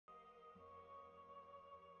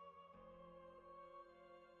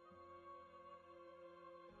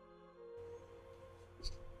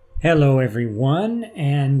Hello everyone,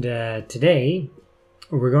 and today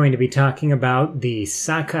we're going to be talking about the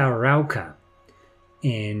Saka Rauka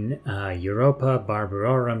in Europa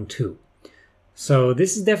Barbarorum 2. So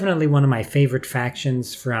this is definitely one of my favorite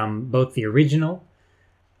factions from both the original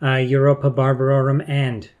Europa Barbarorum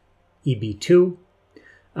and EB2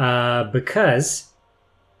 because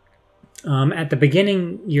at the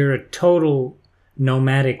beginning you're a total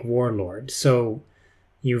nomadic warlord. So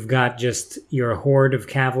you've got just your horde of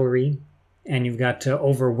cavalry, and you've got to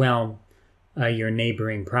overwhelm your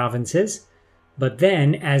neighboring provinces. But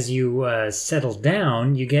then, as you settle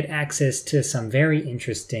down, you get access to some very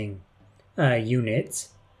interesting units.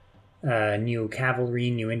 New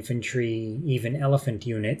cavalry, new infantry, even elephant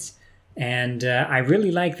units. And I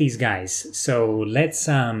really like these guys. So let's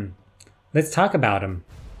talk about them.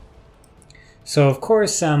 So, of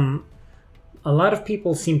course, a lot of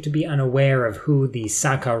people seem to be unaware of who the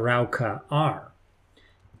Saka Rauka are.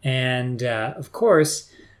 And, of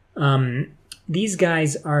course, these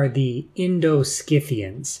guys are the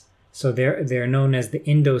Indo-Scythians. So they're known as the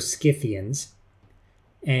Indo-Scythians.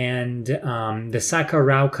 And the Saka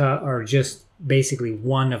Rauka are just basically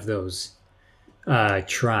one of those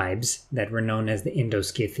tribes that were known as the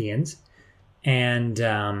Indo-Scythians.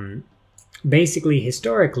 And basically,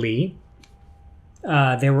 historically,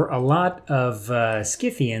 there were a lot of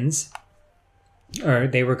Scythians, or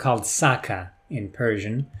they were called Saka in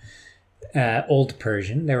Persian, Old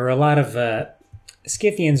Persian. There were a lot of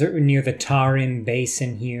Scythians near the Tarim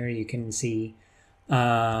Basin here, you can see.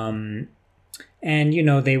 And, you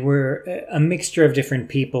know, they were a mixture of different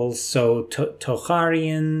peoples. So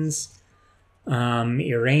Tocharians,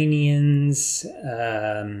 Iranians,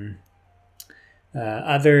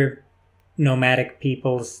 other nomadic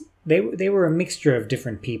peoples. They were a mixture of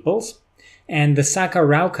different peoples, and the Saka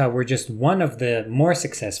Rauka were just one of the more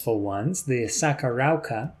successful ones. The Saka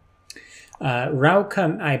Rauka,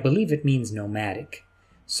 Rauka, I believe it means nomadic.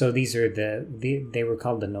 So these are they were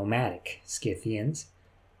called the nomadic Scythians,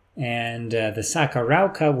 and the Saka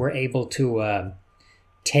Rauka were able to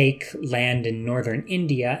take land in northern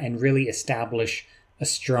India and really establish a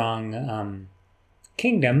strong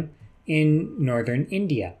kingdom in northern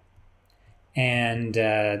India. And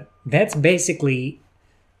that's basically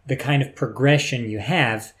the kind of progression you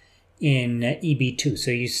have in EB2.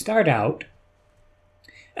 So you start out...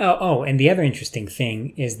 and the other interesting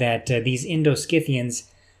thing is that these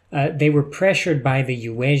Indo-Scythians, they were pressured by the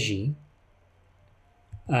Yuezhi,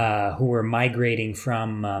 who were migrating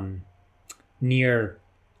from near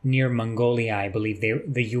Mongolia, I believe.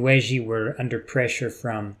 The Yuezhi were under pressure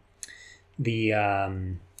from the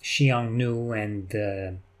Xiongnu and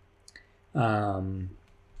the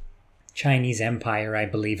Chinese Empire, I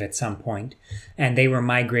believe, at some point, and they were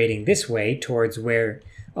migrating this way towards where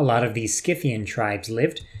a lot of these Scythian tribes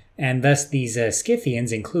lived, and thus these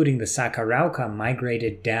Scythians, including the Saka Rauka,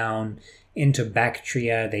 migrated down into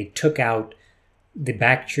Bactria. They took out the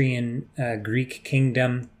Bactrian Greek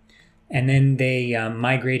kingdom, and then they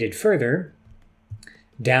migrated further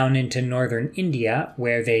down into northern India,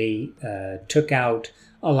 where they took out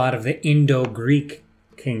a lot of the Indo-Greek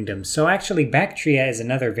kingdom. So actually Bactria is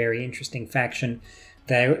another very interesting faction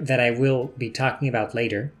that I will be talking about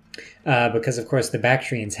later, because of course the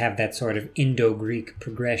Bactrians have that sort of Indo-Greek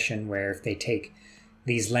progression where if they take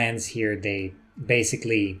these lands here, they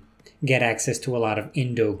basically get access to a lot of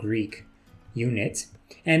Indo-Greek units.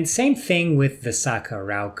 And same thing with the Saka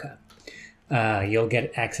Rauka. You'll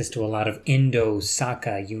get access to a lot of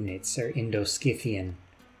Indo-Saka units or Indo-Scythian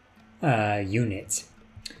units.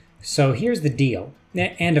 So here's the deal.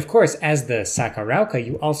 And of course, as the Saka Rauka,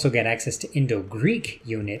 you also get access to Indo-Greek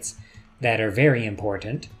units that are very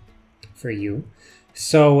important for you.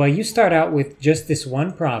 So you start out with just this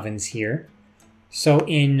one province here. So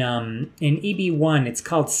in EB1, it's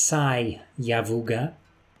called Sai Yavuga.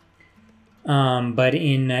 But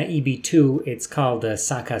in EB2, it's called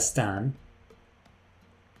Sakastan.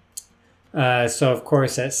 So of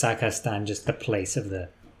course, Sakastan, just the place of the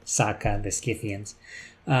Saka, the Scythians.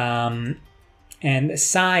 And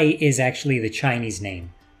Sai is actually the Chinese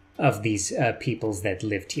name of these peoples that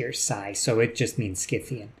lived here, Sai. So it just means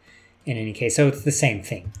Scythian in any case. So it's the same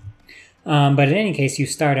thing. But in any case, you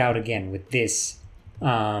start out again with this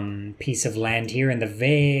piece of land here in the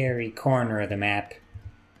very corner of the map.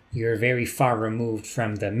 You're very far removed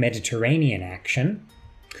from the Mediterranean action.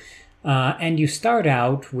 And you start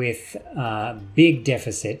out with a big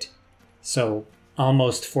deficit. So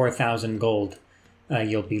almost 4,000 gold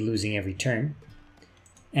you'll be losing every turn.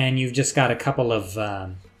 And you've just got a couple of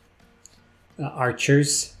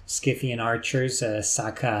archers, Scythian archers,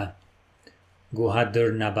 Saka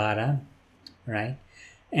Guhadur Nabara, right?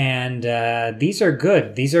 And these are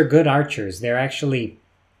good. These are good archers. They're actually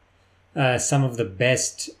some of the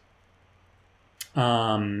best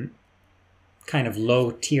kind of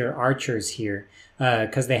low-tier archers here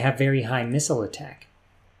because they have very high missile attack.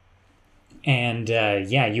 And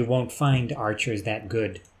yeah, you won't find archers that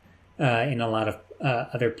good in a lot of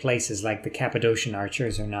other places. Like the Cappadocian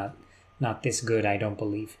archers are not this good, I don't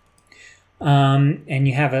believe. And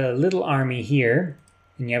you have a little army here,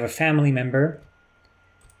 and you have a family member,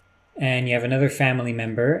 and you have another family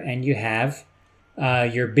member, and you have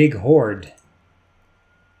your big horde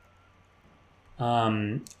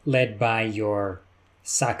led by your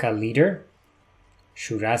Saka leader,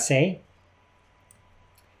 Shurase,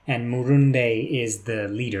 and Murunde is the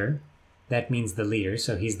leader. That means the leader,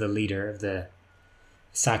 so he's the leader of the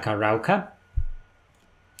Saka Rauka.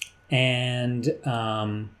 And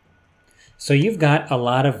so you've got a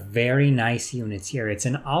lot of very nice units here. It's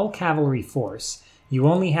an all-cavalry force. You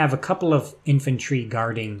only have a couple of infantry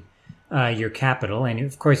guarding your capital, and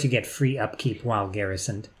of course you get free upkeep while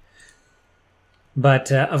garrisoned.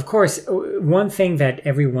 But of course, one thing that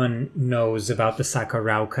everyone knows about the Saka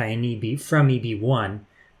Rauka and from EB1,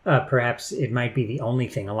 perhaps it might be the only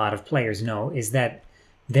thing a lot of players know, is that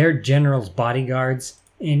their general's bodyguards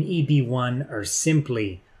in EB1 are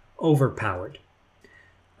simply overpowered.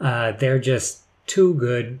 They're just too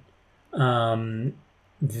good.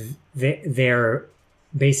 They're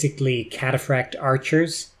basically cataphract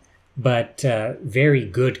archers, but very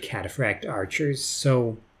good cataphract archers.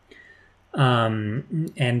 So,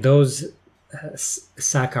 and those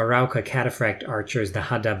Saka Rauka cataphract archers, the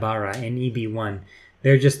Hadabara in EB1,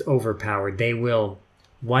 they're just overpowered. They will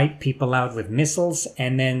wipe people out with missiles,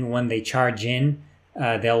 and then when they charge in,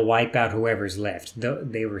 they'll wipe out whoever's left.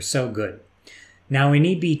 They were so good. Now in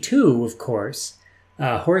EB2, of course,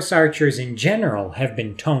 horse archers in general have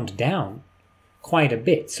been toned down quite a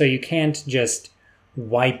bit. So you can't just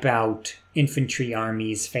wipe out infantry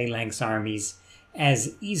armies, phalanx armies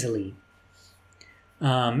as easily in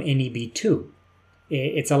EB2.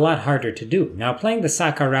 It's a lot harder to do. Now playing the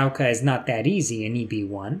Saka Rauka is not that easy in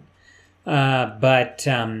EB1, but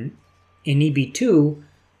in EB2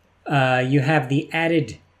 you have the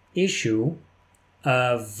added issue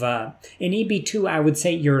of in EB2, I would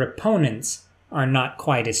say your opponents are not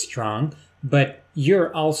quite as strong, but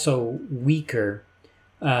you're also weaker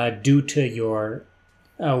due to your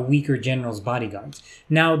weaker general's bodyguards.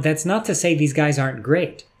 Now, that's not to say these guys aren't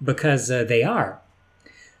great, because they are.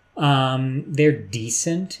 They're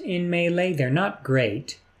decent in melee. They're not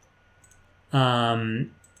great.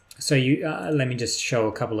 So you let me just show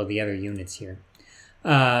a couple of the other units here.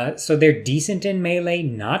 So they're decent in melee,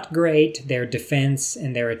 not great. Their defense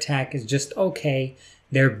and their attack is just okay.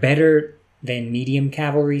 They're better than medium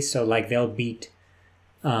cavalry, so like they'll beat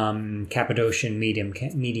Cappadocian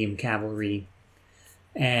medium cavalry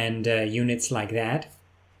and units like that.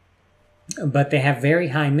 But they have very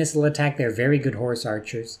high missile attack. They're very good horse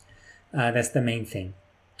archers. That's the main thing.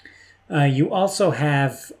 You also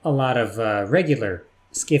have a lot of regular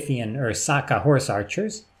Scythian or Saka horse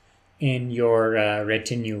archers in your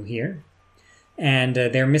retinue here. And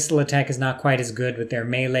their missile attack is not quite as good, but their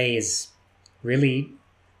melee is really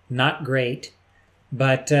not great.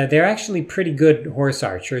 But they're actually pretty good horse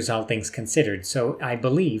archers, all things considered. So I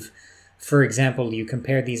believe, for example, you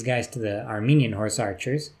compare these guys to the Armenian horse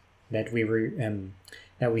archers that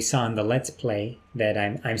we saw in the Let's Play that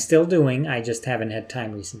I'm still doing. I just haven't had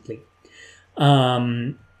time recently.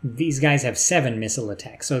 These guys have 7 missile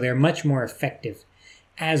attacks, so they're much more effective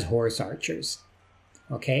as horse archers.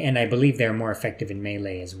 Okay, and I believe they're more effective in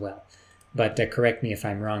melee as well. But correct me if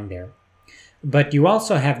I'm wrong there. But you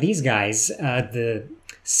also have these guys, the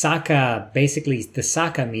Saka, basically the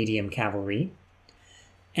Saka medium cavalry.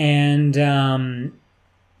 And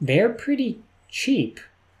they're pretty cheap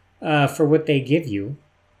for what they give you.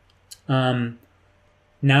 Now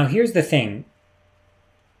here's the thing.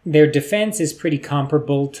 Their defense is pretty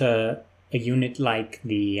comparable to a unit like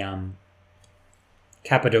the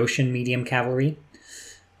Cappadocian medium cavalry.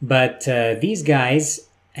 But these guys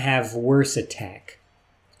have worse attack.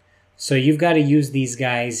 So you've got to use these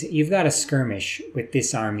guys, you've got to skirmish with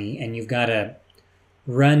this army, and you've got to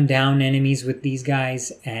run down enemies with these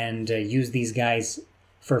guys and use these guys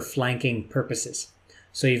for flanking purposes.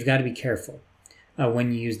 So you've got to be careful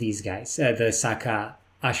when you use these guys, the Saka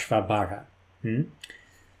Ashvabara.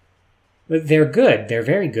 But they're good, they're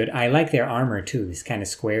very good. I like their armor too, this kind of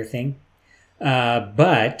square thing.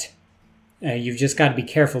 But you've just got to be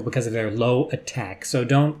careful because of their low attack. So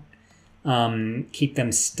don't keep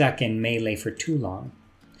them stuck in melee for too long.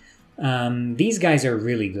 These guys are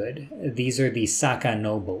really good. These are the Saka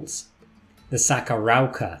nobles. the Saka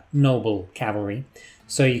Rauka noble cavalry.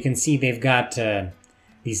 So you can see they've got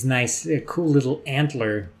these nice, cool little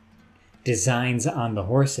antler designs on the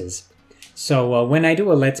horses. So when I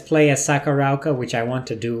do a Let's Play as Saka Rauka, which I want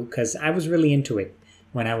to do because I was really into it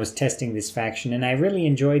when I was testing this faction, and I really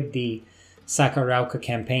enjoyed the Saka Rauka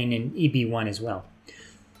campaign in EB1 as well.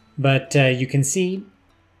 But you can see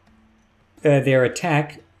their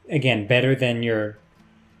attack, again, better than your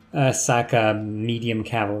Saka medium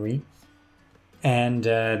cavalry. And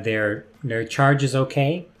their charge is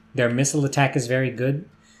okay. Their missile attack is very good.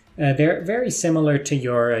 They're very similar to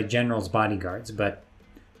your general's bodyguards, but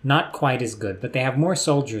not quite as good. But they have more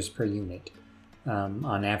soldiers per unit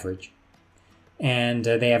on average. And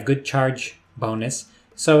they have good charge bonus.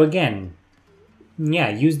 So again, yeah,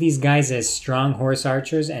 use these guys as strong horse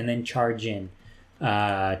archers and then charge in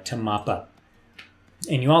to mop up.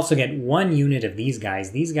 And you also get one unit of these guys.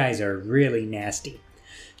 These guys are really nasty.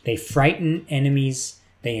 They frighten enemies,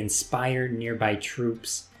 they inspire nearby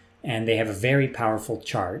troops, and they have a very powerful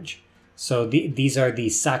charge. So these are the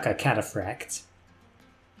Saka Cataphracts.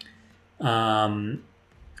 Yeah,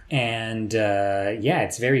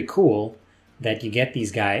 it's very cool that you get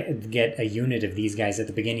a unit of these guys at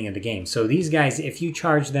the beginning of the game. So these guys, if you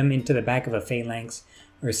charge them into the back of a phalanx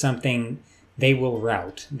or something, they will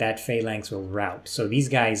rout. That phalanx will rout. So these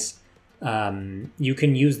guys, you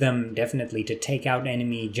can use them definitely to take out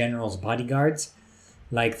enemy generals' bodyguards,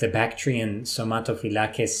 like the Bactrian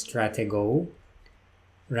Somatophylakes Stratego,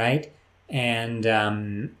 right? And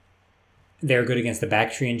they're good against the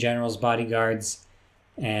Bactrian generals' bodyguards,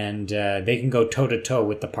 and they can go toe-to-toe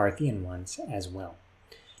with the Parthian ones as well.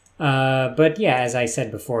 But yeah, as I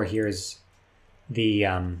said before, here's the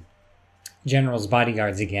generals'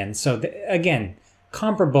 bodyguards again. So again,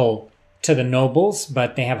 comparable to the nobles,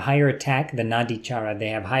 but they have higher attack. The Nadichara, they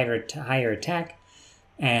have higher attack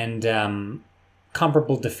and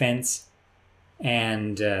comparable defense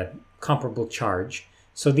and comparable charge.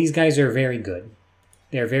 So these guys are very good.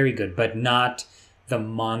 They're very good, but not the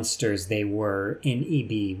monsters they were in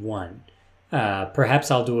EB1.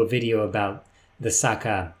 Perhaps I'll do a video about the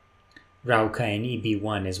Saka Rauka in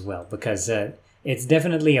EB1 as well, because it's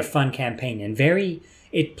definitely a fun campaign and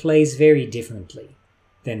it plays very differently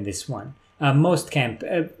than this one. Most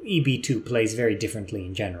EB2 plays very differently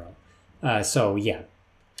in general. So yeah,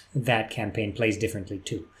 that campaign plays differently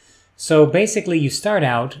too. So basically you start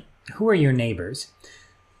out, who are your neighbors?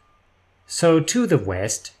 So to the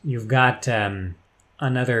west, you've got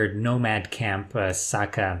another nomad camp,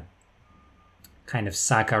 Saka, kind of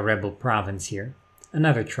Saka rebel province here,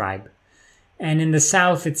 another tribe. And in the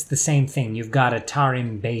south, it's the same thing. You've got a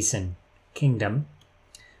Tarim Basin kingdom,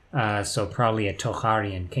 so probably a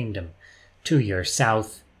Tocharian kingdom. To your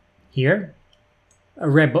south here, a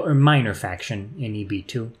rebel or minor faction in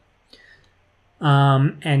EB2.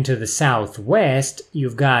 And to the southwest,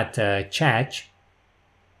 you've got Chach.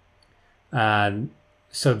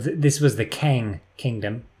 So this was the Kang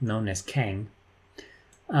kingdom, known as Kang.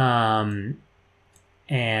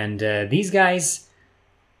 These guys,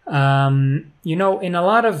 you know, in a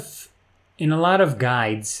lot of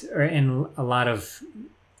guides or in a lot of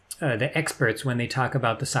the experts, when they talk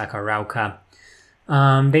about the Saka Rauka,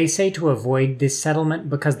 they say to avoid this settlement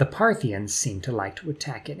because the Parthians seem to like to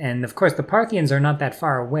attack it. And of course, the Parthians are not that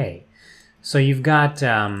far away. So you've got,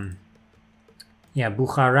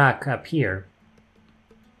 Bukharak up here.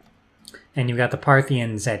 And you've got the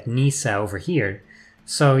Parthians at Nisa over here.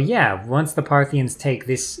 So yeah, once the Parthians take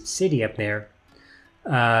this city up there,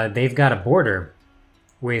 they've got a border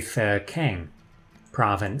with Kang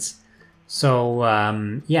province. So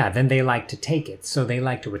yeah, then they like to take it. So they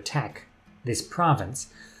like to attack this province.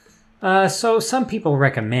 So some people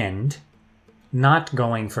recommend not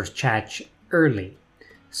going for Chach early.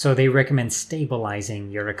 So they recommend stabilizing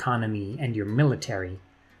your economy and your military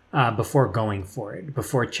before going for it,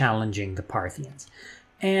 before challenging the Parthians.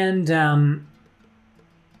 And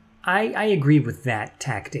I agree with that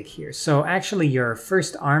tactic here. So actually your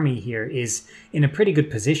first army here is in a pretty good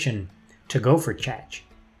position to go for Chach.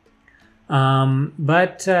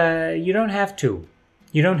 But you don't have to.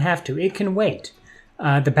 You don't have to. It can wait.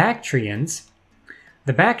 The Bactrians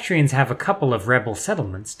have a couple of rebel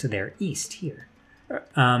settlements to their east here.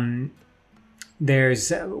 There's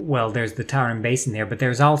the Tarim Basin there, but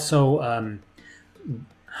there's also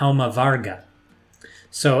Haumavarga.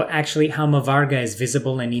 So actually Haumavarga is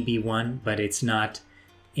visible in EB1, but it's not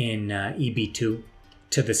in EB2,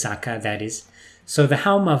 to the Saka, that is. So the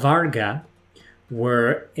Haumavarga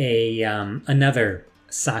were another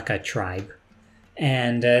Saka tribe.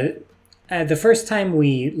 And the first time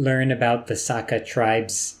we learn about the Saka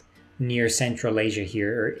tribe's near Central Asia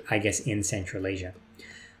here, or I guess in Central Asia,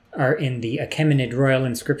 are in the Achaemenid royal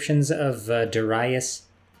inscriptions of Darius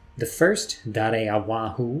I,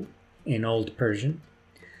 Dareawahu in Old Persian.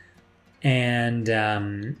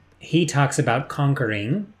 And he talks about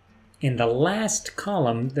conquering in the last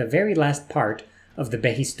column, the very last part of the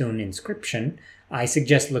Behistun inscription. I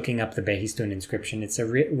suggest looking up the Behistun inscription. It's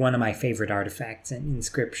one of my favorite artifacts and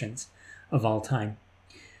inscriptions of all time.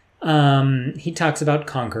 He talks about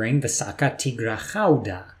conquering the Saka Tigra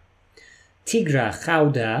Khauda. Tigra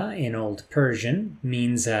Khauda in Old Persian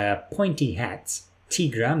means pointy hats.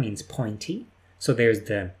 Tigra means pointy. So there's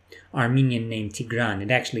the Armenian name Tigran.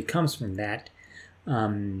 It actually comes from that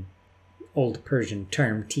Old Persian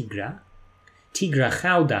term, Tigra. Tigra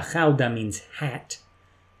Khauda. Khauda means hat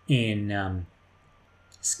in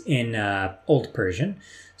Old Persian.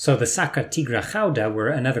 So the Saka Tigra Khauda were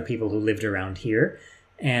another people who lived around here.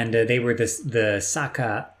 And they were the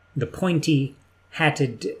Saka, the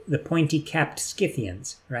pointy-capped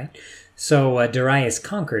Scythians, right? So Darius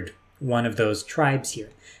conquered one of those tribes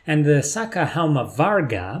here. And the Saka Hauma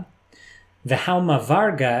Varga, the Hauma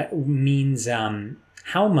Varga means,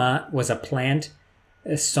 Hauma was a plant,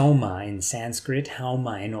 Soma in Sanskrit,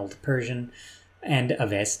 Hauma in Old Persian, and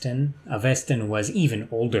Avestan. Avestan was even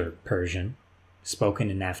older Persian,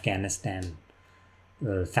 spoken in Afghanistan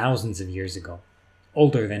thousands of years ago,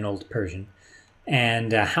 older than Old Persian.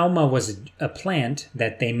 And Hauma was a plant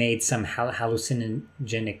that they made some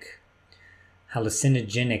hallucinogenic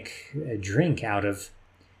drink out of.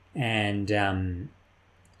 And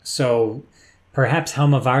so perhaps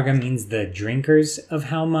Hauma Varga means the drinkers of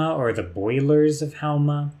Hauma or the boilers of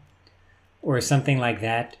Hauma or something like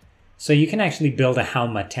that. So you can actually build a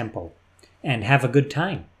Hauma temple and have a good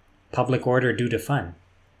time. Public order due to fun,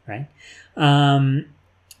 right?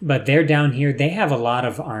 But they're down here. They have a lot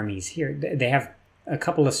of armies here. They have a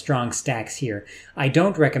couple of strong stacks here. I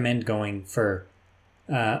don't recommend going for...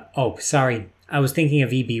 oh, sorry. I was thinking of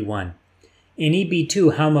EB1. In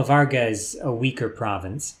EB2, Hauma Varga is a weaker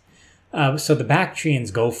province. So the Bactrians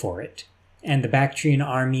go for it. And the Bactrian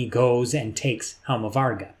army goes and takes Hauma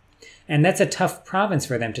Varga. And that's a tough province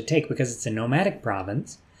for them to take because it's a nomadic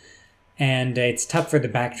province. And it's tough for the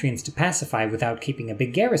Bactrians to pacify without keeping a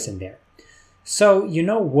big garrison there. So, you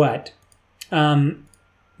know what?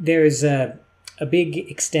 There's a big,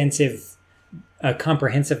 extensive,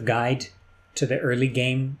 comprehensive guide to the early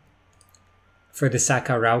game for the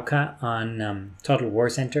Saka Rauka on Total War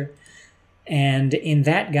Center. And in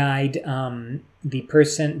that guide,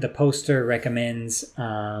 the poster recommends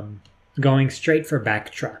going straight for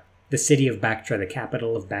Bactria, the city of Bactria, the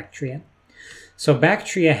capital of Bactria. So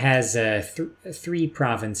Bactria has three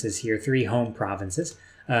provinces here, three home provinces.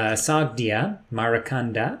 Sogdia,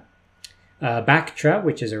 Marakanda, Bactria,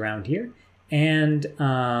 which is around here, and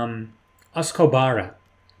Oskobara,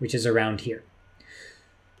 which is around here.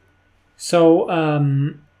 So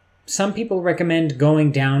some people recommend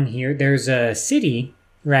going down here. There's a city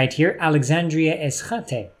right here, Alexandria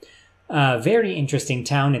Eschate. Very interesting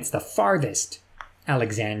town. It's the farthest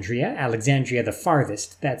Alexandria. Alexandria the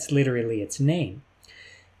farthest. That's literally its name.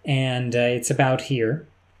 And it's about here.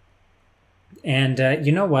 And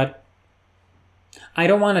you know what? I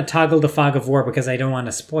don't want to toggle the fog of war because I don't want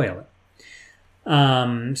to spoil it.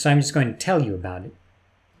 So I'm just going to tell you about it.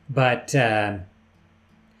 But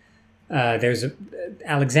there's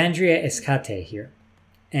Alexandria Eschate here.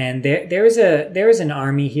 And there is an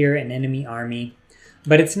army here, an enemy army.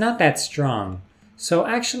 But it's not that strong. So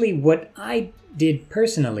actually what I do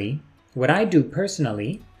personally,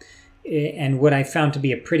 and what I found to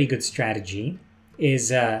be a pretty good strategy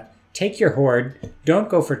is... take your horde, don't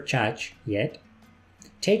go for Chach yet.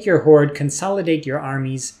 Take your horde, consolidate your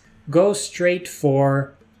armies, go straight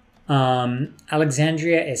for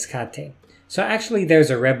Alexandria Eschate. So actually there's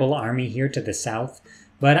a rebel army here to the south,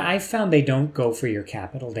 but I found they don't go for your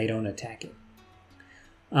capital, they don't attack it.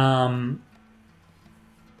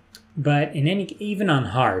 But even on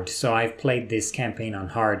hard, so I've played this campaign on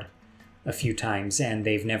hard a few times and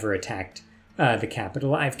they've never attacked the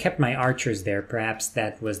capital. I've kept my archers there. Perhaps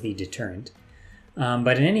that was the deterrent.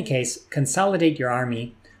 But in any case, consolidate your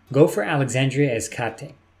army. Go for Alexandria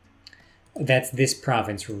Eschate. That's this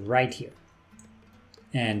province right here.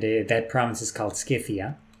 And that province is called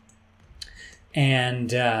Scythia.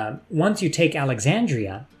 And once you take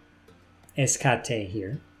Alexandria Eschate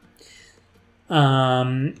here,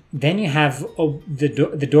 then you have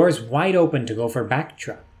the doors wide open to go for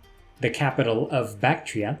Bactria, the capital of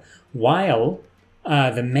Bactria, while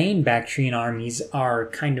the main Bactrian armies are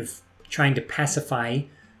kind of trying to pacify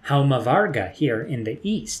Hauma Varga here in the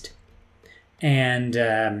east. And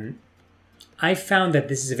I found that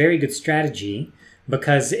this is a very good strategy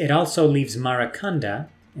because it also leaves Marakanda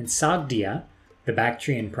and Sogdia, the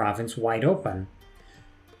Bactrian province, wide open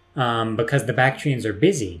because the Bactrians are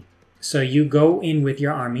busy. So you go in with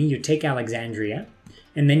your army, you take Alexandria,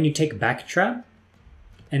 and then you take Bactra,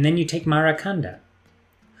 and then you take Marakanda.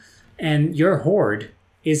 And your horde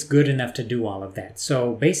is good enough to do all of that.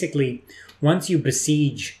 So basically, once you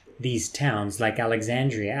besiege these towns like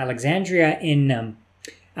Alexandria, Alexandria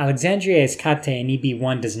Iscate in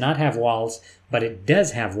EB1 does not have walls, but it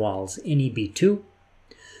does have walls in EB2.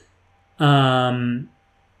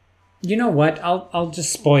 You know what? I'll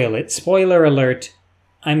just spoil it. Spoiler alert.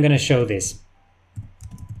 I'm going to show this.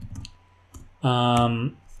 Let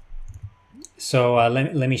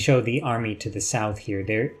me show the army to the south here.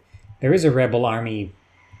 There is a rebel army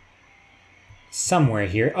somewhere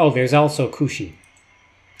here. Oh, there's also Kucha.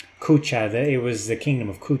 It was the kingdom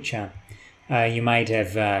of Kucha. You might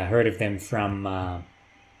have heard of them from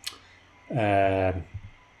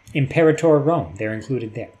Imperator Rome. They're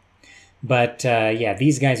included there. But yeah,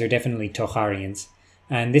 these guys are definitely Tocharians.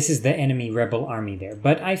 And this is the enemy rebel army there.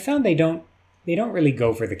 But I found they don't really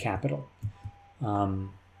go for the capital.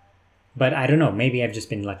 But I don't know. Maybe I've just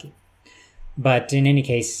been lucky. But in any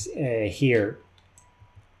case, here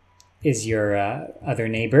is your other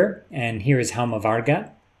neighbor. And here is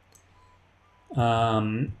Halmavarga.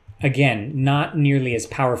 Again, not nearly as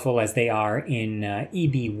powerful as they are in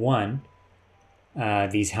EB1,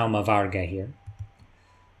 these Halmavarga here.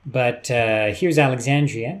 But here's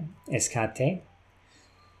Alexandria Iscate.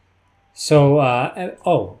 So,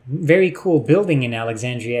 oh, very cool building in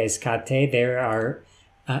Alexandria Iscate. There are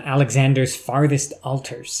Alexander's farthest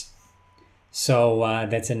altars. So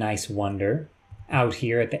that's a nice wonder out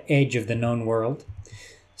here at the edge of the known world.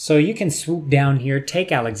 So you can swoop down here,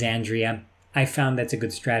 take Alexandria. I found that's a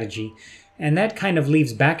good strategy. And that kind of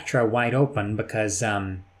leaves Bactra wide open because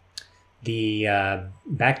the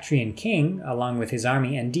Bactrian king, along with his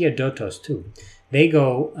army, and Diodotos too, they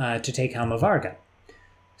go to take Halmavarga.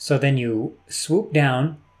 So then you swoop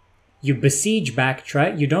down, you besiege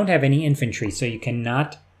Bactra. You don't have any infantry, so you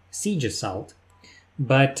cannot siege assault.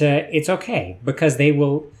 But it's okay, because they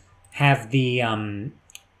will have the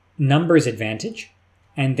numbers advantage,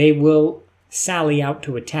 and they will sally out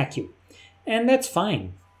to attack you. And that's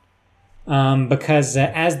fine, because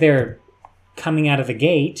as they're coming out of the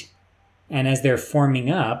gate, and as they're forming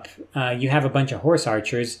up, you have a bunch of horse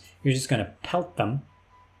archers. You're just going to pelt them.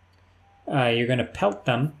 You're going to pelt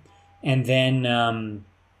them, and then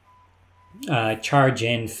charge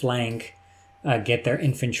in, flank, get their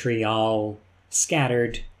infantry all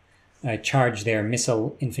scattered, charge their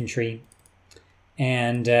missile infantry.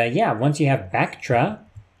 And yeah, once you have Bactra,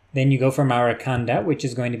 then you go for Marakanda, which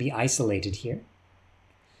is going to be isolated here.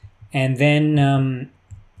 And then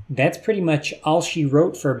that's pretty much all she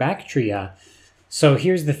wrote for Bactria. So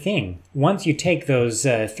here's the thing. Once you take those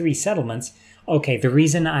 3 settlements, okay, the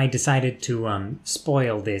reason I decided to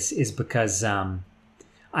spoil this is because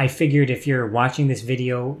I figured if you're watching this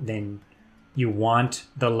video, then you want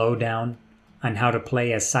the lowdown on how to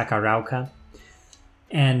play as Saka Rauka.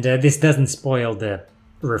 And this doesn't spoil the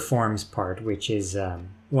reforms part, which is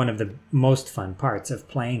one of the most fun parts of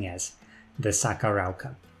playing as the Saka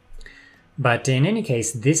Rauka. But in any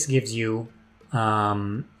case, this gives you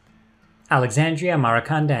Alexandria,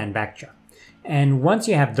 Marakanda, and Bactra. And once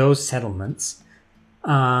you have those settlements,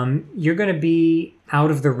 you're going to be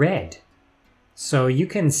out of the red. So you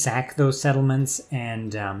can sack those settlements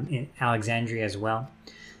and in Alexandria as well.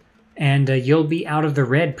 And you'll be out of the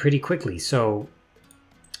red pretty quickly. So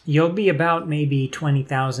you'll be about maybe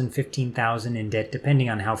 20,000, 15,000 in debt, depending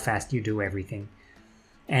on how fast you do everything.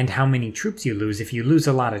 And how many troops you lose. If you lose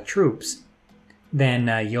a lot of troops, then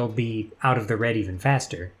you'll be out of the red even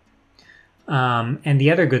faster. And the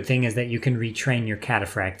other good thing is that you can retrain your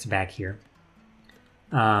cataphracts back here.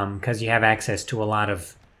 Because you have access to a lot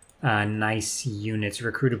of nice units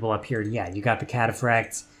recruitable up here. Yeah, you got the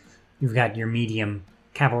cataphracts, you've got your medium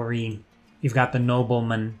cavalry, you've got the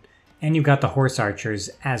noblemen, and you've got the horse archers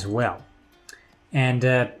as well. And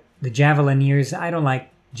the javelineers, I don't like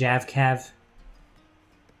javcav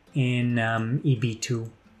in EB2.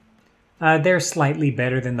 They're slightly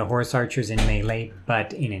better than the horse archers in melee,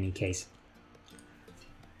 but in any case.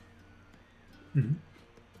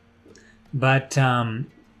 But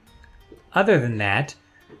other than that,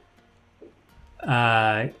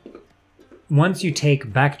 once you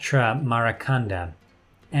take Bactra, Marakanda,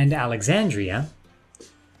 and Alexandria,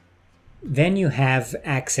 then you have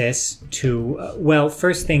access to, well,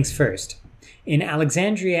 first things first. In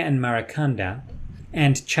Alexandria and Marakanda,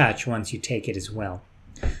 and Chach once you take it as well,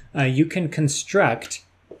 you can construct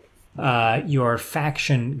your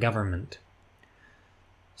faction government.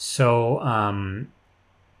 So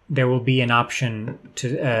there will be an option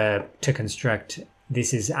to construct.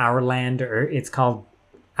 This is our land, or it's called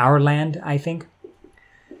our land, I think,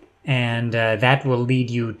 and that will lead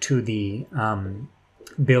you to the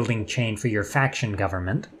building chain for your faction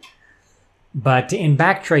government. But in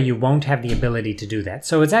Bactria, you won't have the ability to do that.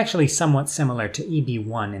 So it's actually somewhat similar to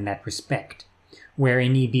EB1 in that respect, where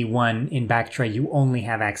in EB1 in Bactria, you only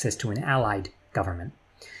have access to an allied government.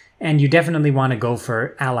 And you definitely want to go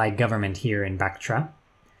for allied government here in Bactria,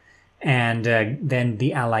 and then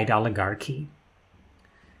the allied oligarchy.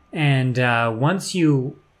 And once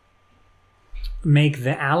you make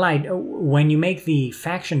the allied, when you make the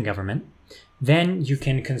faction government, then you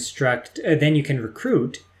can construct, then you can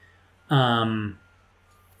recruit a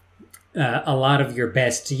lot of your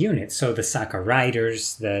best units. So the Saka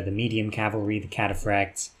riders, the medium cavalry, the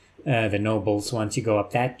cataphracts, the nobles, once you go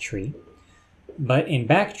up that tree. But in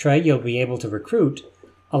Bactria, you'll be able to recruit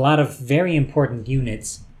a lot of very important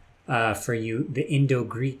units for you, the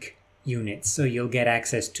Indo-Greek units. So you'll get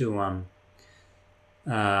access to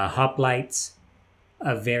hoplites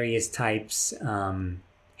of various types,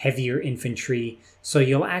 heavier infantry. So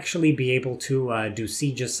you'll actually be able to do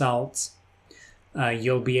siege assaults.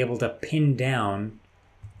 You'll be able to pin down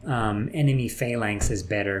enemy phalanxes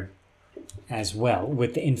better as well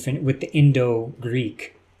with the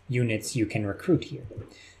Indo-Greek units you can recruit here.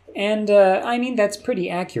 And I mean, that's pretty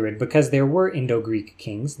accurate because there were Indo-Greek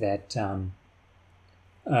kings that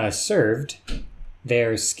served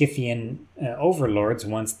their Scythian overlords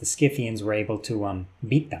once the Scythians were able to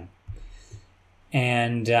beat them.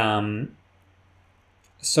 And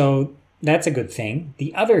so that's a good thing.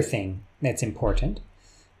 The other thing that's important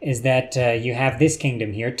is that you have this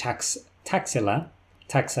kingdom here, Taxila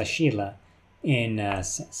in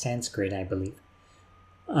Sanskrit, I believe.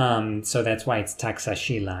 So that's why it's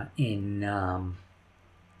Taxila in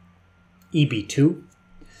EB2.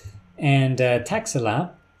 And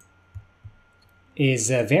Taxila is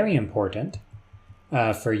very important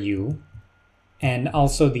for you, and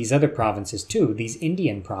also these other provinces too, these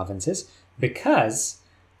Indian provinces, because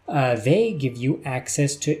they give you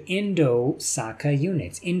access to Indo-Saka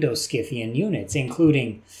units, Indo-Scythian units,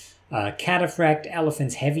 including cataphract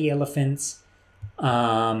elephants, heavy elephants,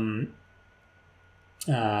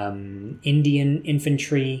 Indian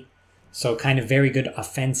infantry, so kind of very good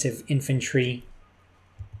offensive infantry.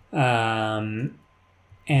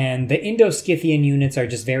 And the Indo-Scythian units are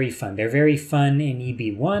just very fun. They're very fun in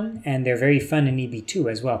EB1, and they're very fun in EB2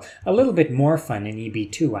 as well. A little bit more fun in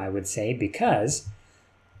EB2, I would say, because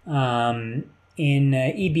in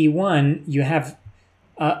EB1, you have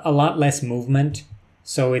a lot less movement,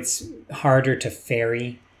 so it's harder to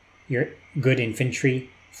ferry your good infantry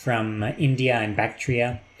from India and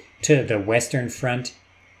Bactria to the Western Front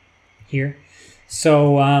here.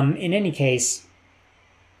 So in any case,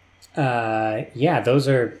 yeah,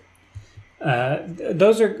 that's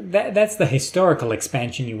the historical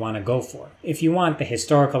expansion you want to go for. If you want the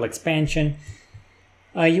historical expansion,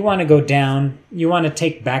 you want to go down, you want to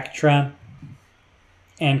take Bactria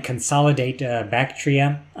and consolidate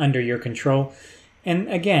Bactria under your control. And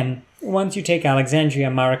again, once you take Alexandria,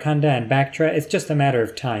 Marakanda, and Bactria, it's just a matter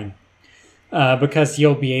of time. Because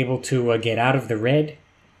you'll be able to get out of the red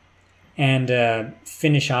and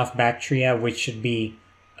finish off Bactria, which should be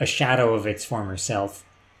a shadow of its former self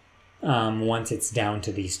once it's down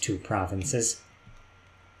to these two provinces.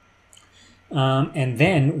 And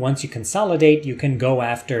then, once you consolidate, you can go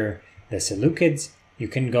after the Seleucids, you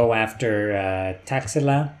can go after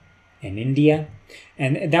Taxila in India,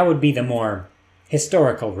 and that would be the more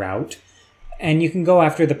historical route. And you can go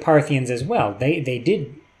after the Parthians as well. They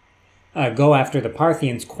did go after the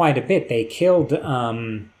Parthians quite a bit. They killed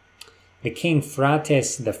the king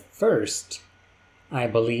Phraates I, I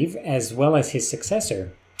believe, as well as his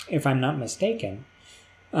successor, if I'm not mistaken,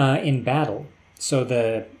 in battle. So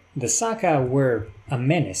the Saka were a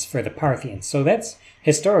menace for the Parthians. So that's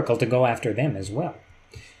historical to go after them as well.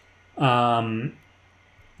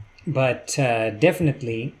 But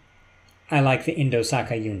definitely, I like the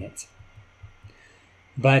Indo-Saka units.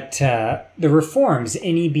 But the reforms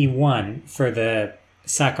in EB1 for the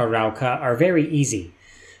Saka Rauka are very easy.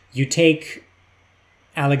 You take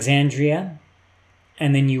Alexandria,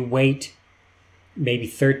 and then you wait maybe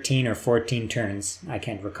 13 or 14 turns. I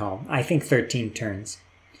can't recall. I think 13 turns.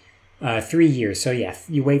 3 years. So yeah,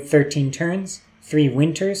 you wait 13 turns, 3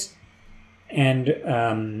 winters,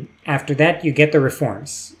 and after that you get the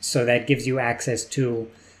reforms. So that gives you access to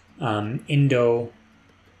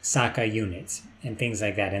Indo-Saka units and things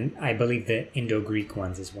like that. And I believe the Indo-Greek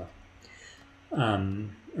ones as well.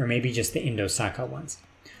 or maybe just the Indo-Saka ones.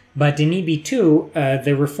 But in EB2,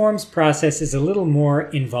 the reforms process is a little more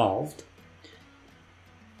involved.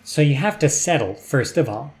 So you have to settle, first of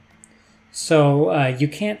all. So you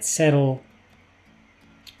can't settle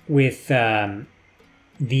with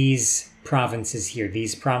these provinces here,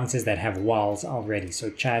 these provinces that have walls already.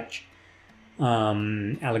 So Chach,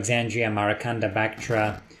 Alexandria, Maracanda,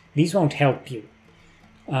 Bactra, these won't help you.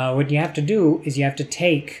 What you have to do is you have to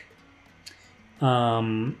take,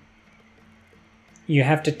 and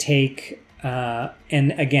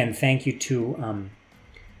again, thank you to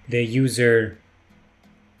the user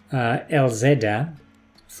Elzeda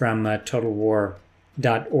from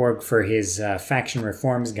TotalWar.org for his faction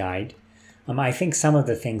reforms guide. I think some of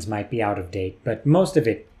the things might be out of date, but most of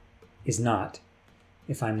it is not,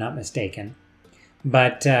 if I'm not mistaken.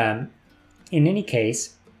 But in any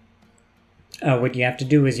case, what you have to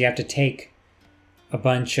do is you have to take a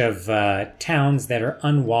bunch of towns that are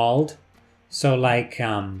unwalled. So like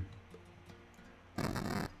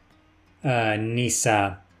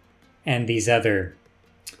Nisa and these other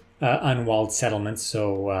unwalled settlements.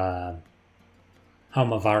 So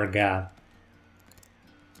Hamavarga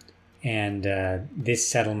and this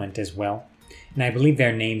settlement as well. And I believe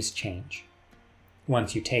their names change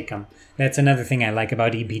once you take them. That's another thing I like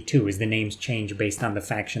about EB2 is the names change based on the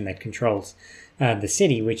faction that controls the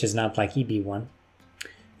city, which is not like EB1.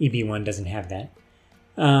 EB1 doesn't have that.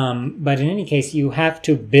 But in any case, you have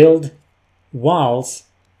to build walls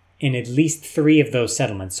in at least 3 of those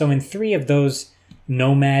settlements. So in 3 of those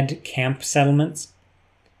nomad camp settlements,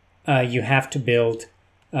 you have to build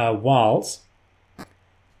walls.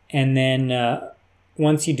 And then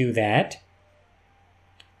once you do that,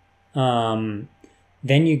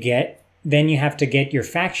 then you have to get your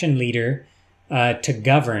faction leader to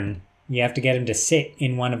govern. You have to get him to sit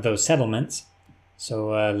in one of those settlements. So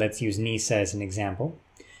let's use Nisa as an example.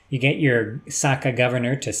 You get your Saka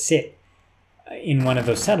governor to sit in one of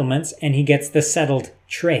those settlements, and he gets the settled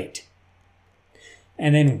trait.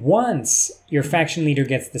 And then once your faction leader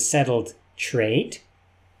gets the settled trait,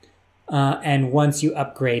 and once you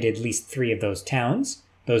upgrade at least 3 of those towns,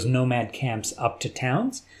 those nomad camps up to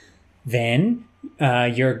towns, then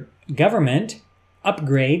your government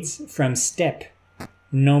upgrades from steppe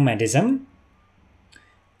nomadism.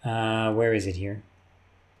 Where is it here?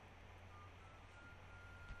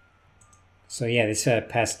 So yeah, this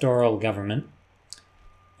pastoral government,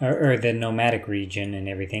 or the nomadic region and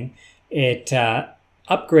everything, it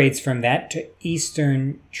upgrades from that to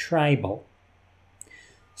Eastern Tribal.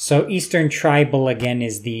 So Eastern Tribal, again,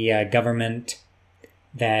 is the government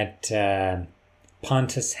that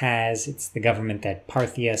Pontus has. It's the government that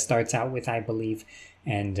Parthia starts out with, I believe,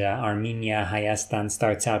 and Armenia, Hayastan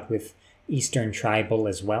starts out with Eastern Tribal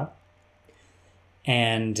as well.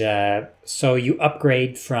 And so you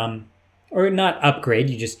upgrade from, or not upgrade,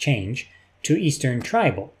 you just change to Eastern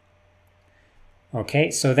Tribal. Okay,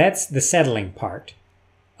 so that's the settling part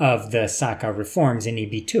of the Saka reforms in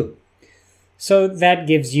EB2. So that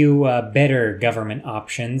gives you better government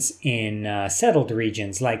options in settled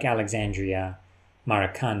regions like Alexandria,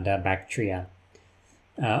 Maracanda, Bactria,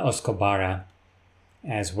 Oscobara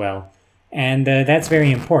as well. And that's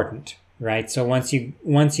very important, right? So once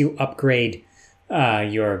you upgrade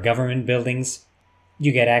your government buildings,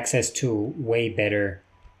 you get access to way better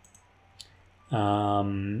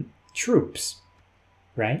troops,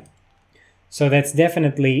 right? So that's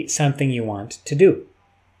definitely something you want to do.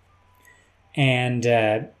 And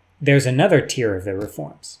there's another tier of the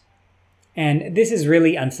reforms. And this is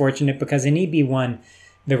really unfortunate because in EB1,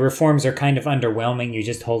 the reforms are kind of underwhelming. You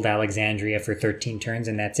just hold Alexandria for 13 turns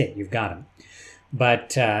and that's it. You've got them. But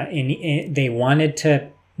they wanted to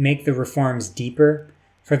make the reforms deeper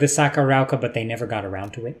for the Saka Rauka, but they never got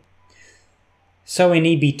around to it. So in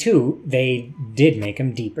EB2, they did make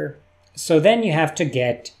them deeper. So then you have to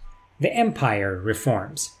get the Empire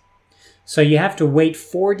reforms. So you have to wait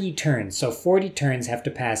 40 turns. So 40 turns have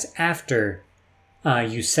to pass after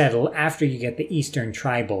you settle, after you get the Eastern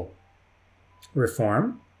Tribal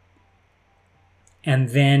reform. And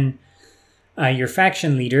then your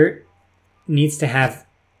faction leader needs to have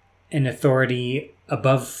an authority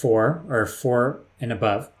above 4, or 4 and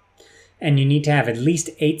above. And you need to have at least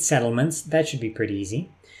 8 settlements. That should be pretty easy.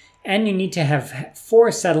 And you need to have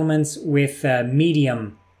 4 settlements with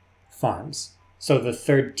medium farms. So the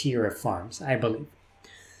 3rd tier of farms, I believe.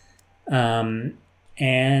 Once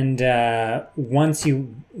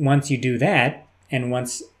you do that, and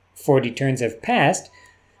once 40 turns have passed,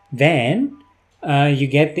 then you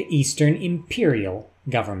get the Eastern Imperial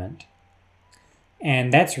government.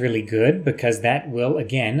 And that's really good because that will,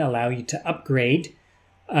 again, allow you to upgrade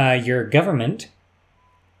your government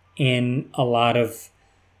in a lot of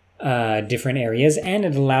different areas, and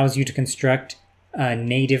it allows you to construct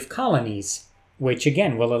native colonies, which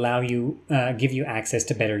again will allow you, give you access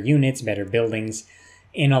to better units, better buildings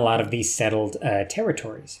in a lot of these settled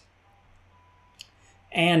territories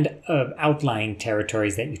and outlying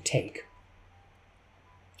territories that you take.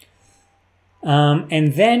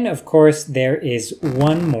 And then, of course, there is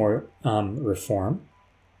one more reform.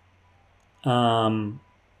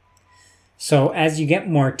 So as you get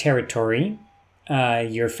more territory,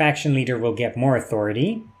 your faction leader will get more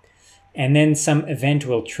authority, and then some event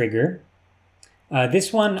will trigger.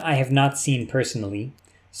 This one I have not seen personally,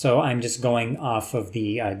 so I'm just going off of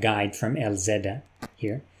the guide from LZ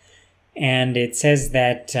here. And it says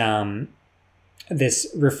that this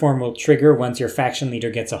reform will trigger once your faction leader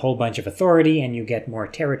gets a whole bunch of authority and you get more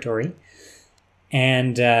territory.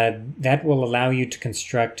 And that will allow you to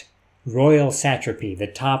construct royal satrapy, the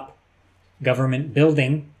top government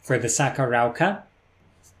building for the Saka Rauka.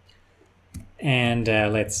 And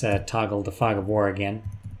let's toggle the fog of war again.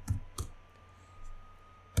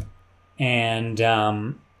 And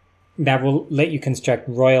that will let you construct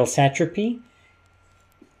royal satrapy.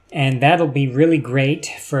 And that'll be really great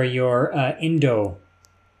for your Indian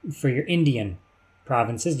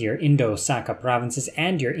provinces, your Indo-Saka provinces,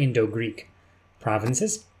 and your Indo-Greek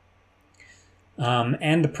provinces.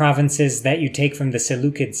 And the provinces that you take from the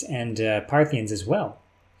Seleucids and Parthians as well.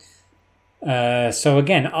 So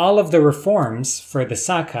again, all of the reforms for the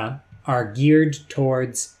Saka are geared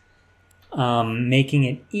towards making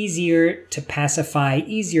it easier to pacify,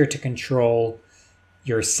 easier to control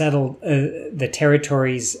your settled, the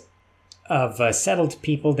territories of settled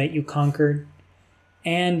people that you conquered.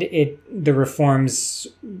 And the reforms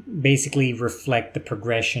basically reflect the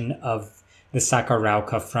progression of the Saka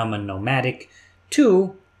Rauka from a nomadic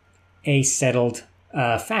to a settled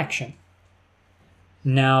faction.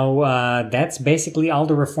 Now, that's basically all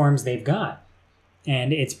the reforms they've got.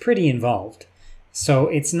 And it's pretty involved. So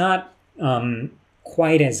it's not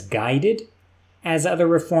quite as guided as other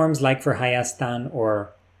reforms like for Hayastan or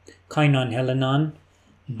Koinon Helenon,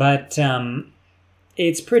 but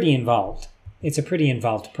it's pretty involved. It's a pretty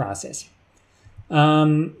involved process.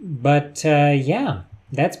 Yeah,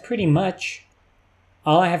 that's pretty much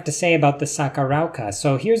all I have to say about the Saka Rauka.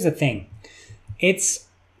 So here's the thing. It's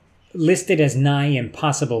listed as nigh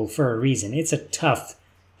impossible for a reason. It's a tough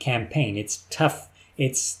campaign. It's tough.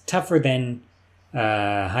 It's tougher than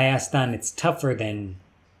Hayastan. It's tougher than...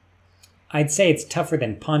 I'd say it's tougher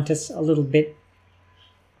than Pontus a little bit.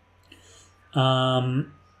 Yeah,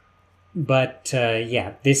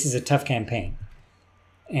 this is a tough campaign.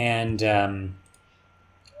 And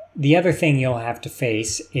the other thing you'll have to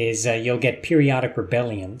face is you'll get periodic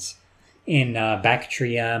rebellions in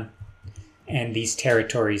Bactria and these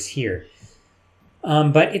territories here.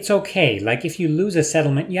 But it's okay. Like, if you lose a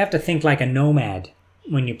settlement, you have to think like a nomad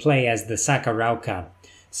when you play as the Saka Rauka.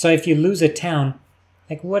 So if you lose a town,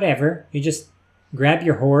 like, whatever, you just grab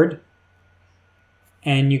your horde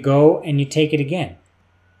and you go and you take it again.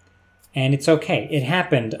 And it's okay. It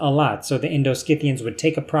happened a lot. So the Indo-Scythians would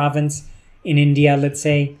take a province in India, let's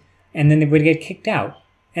say, and then they would get kicked out.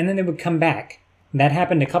 And then they would come back. That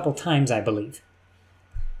happened a couple times, I believe.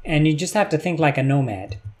 And you just have to think like a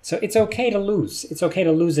nomad. So it's okay to lose. It's okay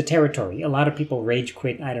to lose a territory. A lot of people rage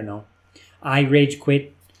quit. I don't know. I rage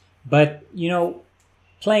quit. But, you know,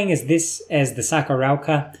 playing as the Saka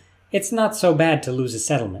Rauka, it's not so bad to lose a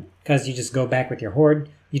settlement, because you just go back with your horde,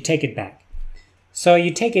 you take it back. So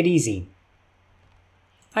you take it easy.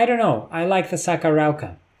 I don't know, I like the Saka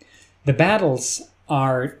Rauka. The battles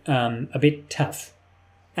are a bit tough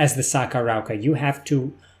as the Saka Rauka. You have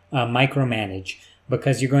to micromanage,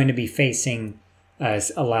 because you're going to be facing a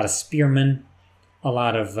lot of spearmen, a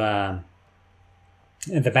lot of...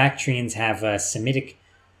 the Bactrians have Semitic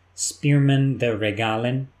spearmen, the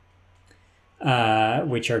Regalen,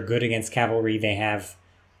 which are good against cavalry. They have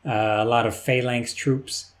a lot of phalanx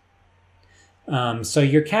troops. So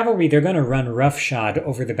your cavalry, they're going to run roughshod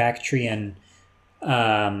over the Bactrian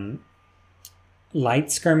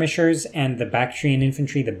light skirmishers and the Bactrian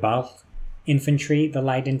infantry, the bulk infantry, the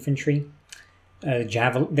light infantry. They're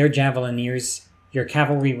javelineers. Your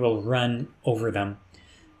cavalry will run over them.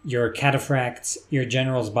 Your cataphracts, your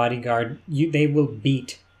general's bodyguard, they will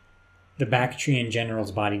beat the Bactrian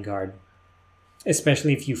general's bodyguard,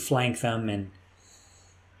 especially if you flank them. And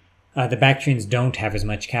the Bactrians don't have as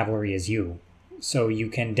much cavalry as you, so you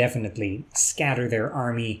can definitely scatter their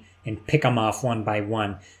army and pick them off one by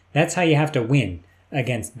one. That's how you have to win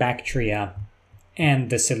against Bactria and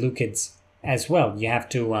the Seleucids as well. You have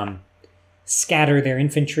to scatter their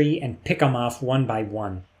infantry and pick them off one by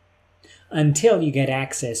one until you get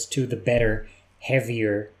access to the better,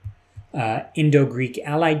 heavier Indo-Greek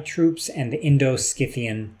allied troops and the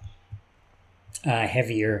Indo-Scythian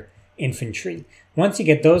heavier infantry. Once you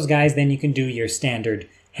get those guys, then you can do your standard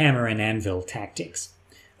hammer and anvil tactics.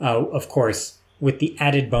 Of course, with the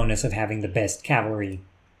added bonus of having the best cavalry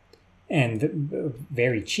and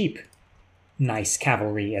very cheap, nice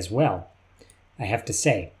cavalry as well, I have to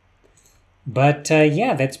say. But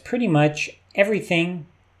yeah, that's pretty much everything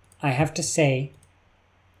I have to say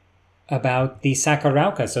about the Saka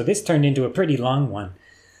Rauka. So this turned into a pretty long one.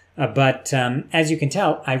 But as you can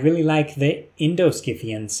tell, I really like the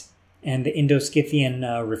Indo-Scythians and the Indo-Scythian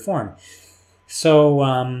reform. So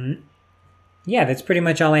yeah, that's pretty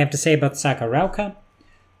much all I have to say about Saka Rauka.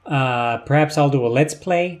 Perhaps I'll do a Let's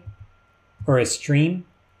Play or a stream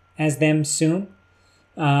as them soon.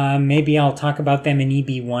 Maybe I'll talk about them in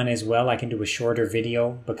EB1 as well. I can do a shorter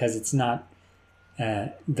video because it's not...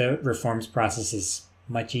 the reforms process is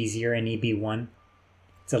much easier in EB1.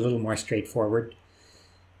 It's a little more straightforward.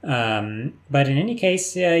 But in any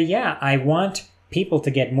case, yeah, I want people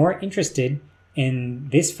to get more interested in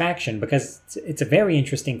this faction because it's a very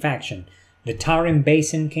interesting faction. The Tarim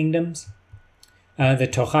Basin kingdoms, the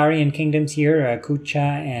Tocharian kingdoms here, Kucha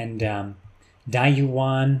and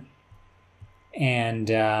Dayuan, and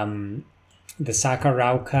the Saka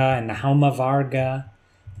Rauka and the Hauma Varga.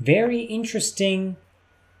 Very interesting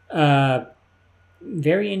groups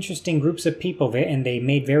of people, and they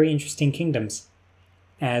made very interesting kingdoms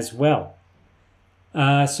as well.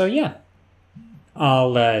 So yeah,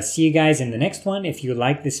 I'll see you guys in the next one. If you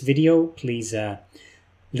like this video, please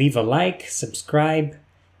leave a like, subscribe.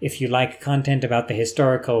 If you like content about the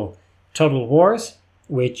historical Total Wars,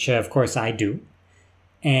 which of course I do.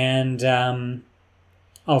 And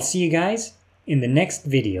I'll see you guys in the next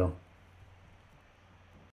video.